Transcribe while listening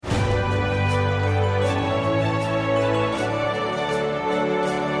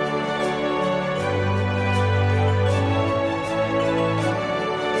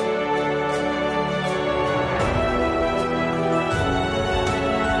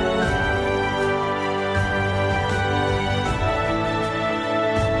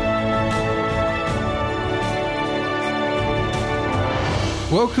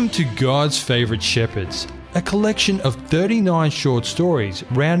Welcome to God's Favourite Shepherds, a collection of 39 short stories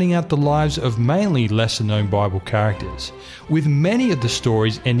rounding out the lives of mainly lesser-known Bible characters, with many of the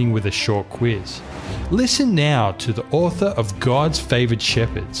stories ending with a short quiz. Listen now to the author of God's Favourite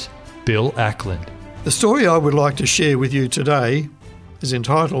Shepherds, Bill Ackland. The story I would like to share with you today is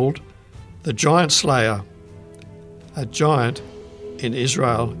entitled The Giant Slayer, a giant in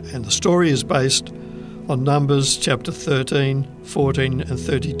Israel, and the story is based on Numbers chapter 13, 14 and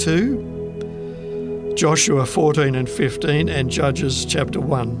 32, Joshua 14 and 15 and Judges chapter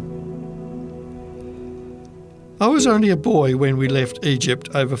 1. I was only a boy when we left Egypt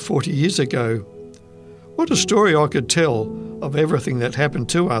over 40 years ago. What a story I could tell of everything that happened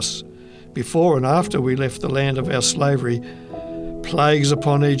to us before and after we left the land of our slavery. Plagues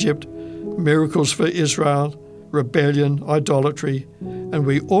upon Egypt, miracles for Israel, rebellion, idolatry, and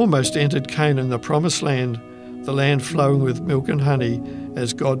we almost entered Canaan, the promised land, the land flowing with milk and honey,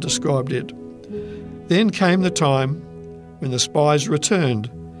 as God described it. Then came the time when the spies returned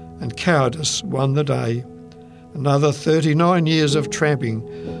and cowardice won the day. Another 39 years of tramping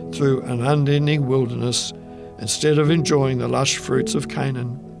through an unending wilderness instead of enjoying the lush fruits of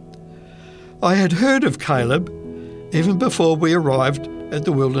Canaan. I had heard of Caleb even before we arrived at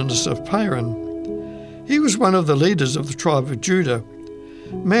the wilderness of Paran. He was one of the leaders of the tribe of Judah,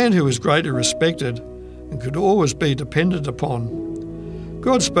 a man who was greatly respected and could always be depended upon.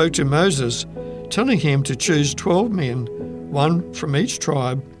 God spoke to Moses, telling him to choose 12 men, one from each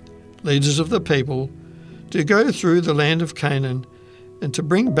tribe, leaders of the people, to go through the land of Canaan and to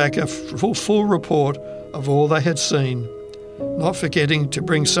bring back a full report of all they had seen, not forgetting to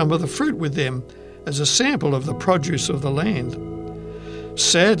bring some of the fruit with them as a sample of the produce of the land.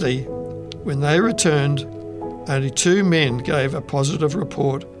 Sadly, when they returned, only 2 men gave a positive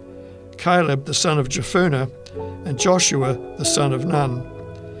report, Caleb the son of Jephunneh and Joshua the son of Nun.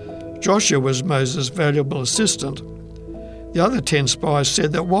 Joshua was Moses' valuable assistant. The other 10 spies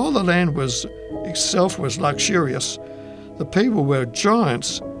said that while the land itself was luxurious, the people were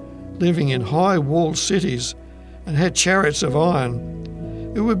giants living in high-walled cities and had chariots of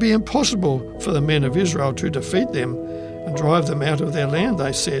iron. It would be impossible for the men of Israel to defeat them and drive them out of their land,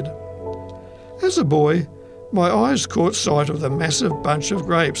 they said. As a boy, my eyes caught sight of the massive bunch of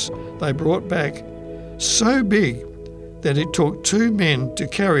grapes they brought back, so big that it took 2 men to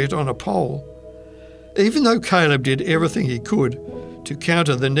carry it on a pole. Even though Caleb did everything he could to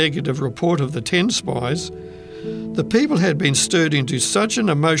counter the negative report of the 10 spies, the people had been stirred into such an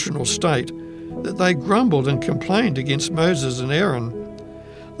emotional state that they grumbled and complained against Moses and Aaron.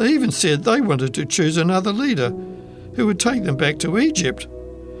 They even said they wanted to choose another leader who would take them back to Egypt.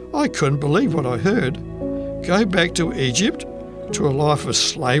 I couldn't believe what I heard. Go back to Egypt, to a life of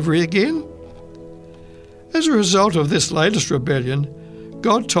slavery again? As a result of this latest rebellion,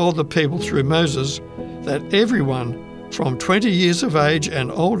 God told the people through Moses that everyone from 20 years of age and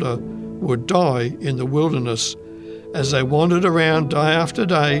older would die in the wilderness as they wandered around day after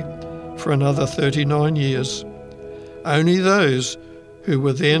day for another 39 years. Only those who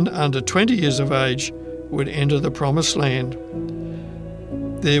were then under 20 years of age would enter the promised land.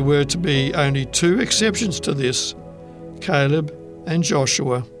 There were to be only 2 exceptions to this, Caleb and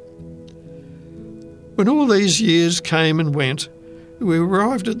Joshua. When all these years came and went, we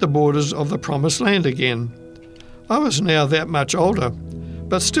arrived at the borders of the promised land again. I was now that much older,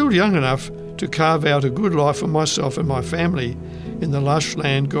 but still young enough to carve out a good life for myself and my family in the lush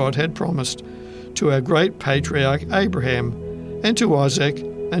land God had promised to our great patriarch Abraham and to Isaac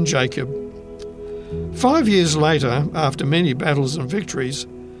and Jacob. 5 years later, after many battles and victories,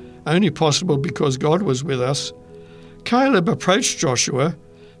 only possible because God was with us, Caleb approached Joshua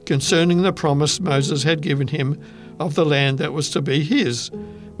concerning the promise Moses had given him of the land that was to be his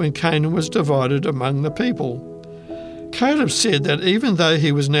when Canaan was divided among the people. Caleb said that even though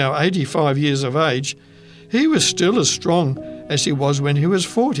he was now 85 years of age, he was still as strong as he was when he was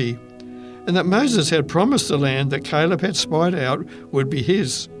 40, and that Moses had promised the land that Caleb had spied out would be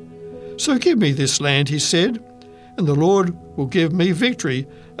his. So give me this land, he said, and the Lord will give me victory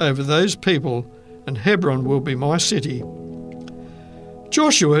over those people, and Hebron will be my city.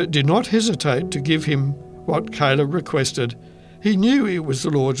 Joshua did not hesitate to give him what Caleb requested. He knew it was the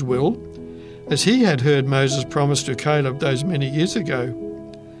Lord's will, as he had heard Moses promise to Caleb those many years ago.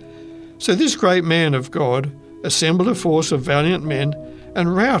 So this great man of God assembled a force of valiant men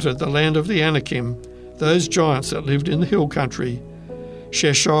and routed the land of the Anakim, those giants that lived in the hill country.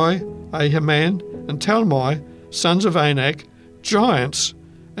 Sheshai, Ahiman, and Talmai, sons of Anak, giants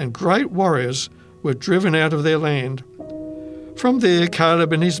and great warriors, were driven out of their land. From there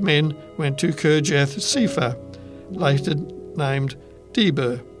Caleb and his men went to Kirjath-Sepher, later named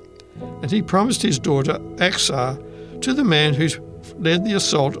Deber, and he promised his daughter Achsah to the man who led the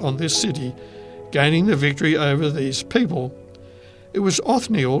assault on this city, gaining the victory over these people. It was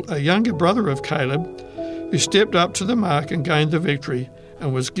Othniel, a younger brother of Caleb, who stepped up to the mark and gained the victory,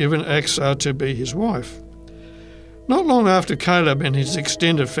 and was given Achsah to be his wife. Not long after Caleb and his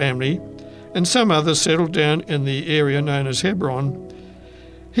extended family and some others settled down in the area known as Hebron,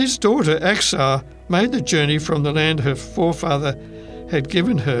 his daughter Achsah made the journey from the land her forefather had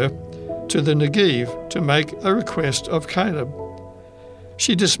given her to the Negev to make a request of Caleb.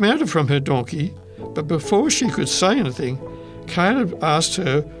 She dismounted from her donkey, but before she could say anything, Caleb asked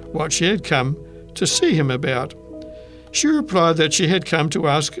her what she had come to see him about. She replied that she had come to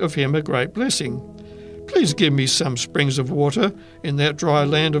ask of him a great blessing. "Please give me some springs of water in that dry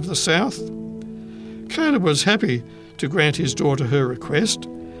land of the south." Caleb was happy to grant his daughter her request,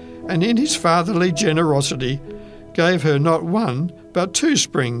 and in his fatherly generosity gave her not one but 2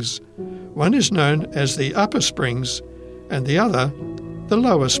 springs. One is known as the Upper Springs, and the other the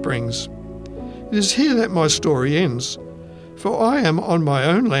Lower Springs. It is here that my story ends, for I am on my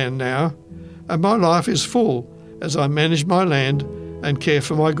own land now, and my life is full as I manage my land and care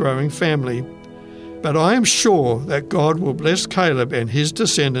for my growing family. But I am sure that God will bless Caleb and his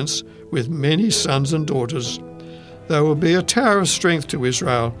descendants with many sons and daughters. They will be a tower of strength to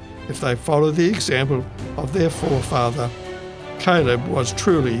Israel if they follow the example of their forefather. Caleb was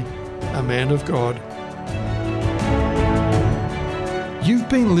truly a man of God. You've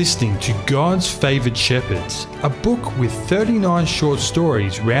been listening to God's Favoured Shepherds, a book with 39 short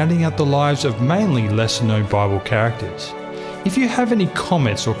stories rounding out the lives of mainly lesser-known Bible characters. If you have any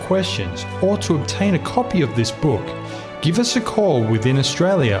comments or questions, or to obtain a copy of this book, give us a call within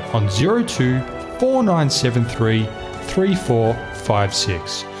Australia on 02 4973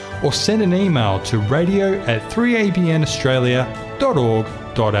 3456 or send an email to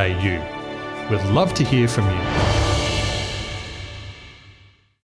radio@3abnaustralia.org.au. We'd love to hear from you.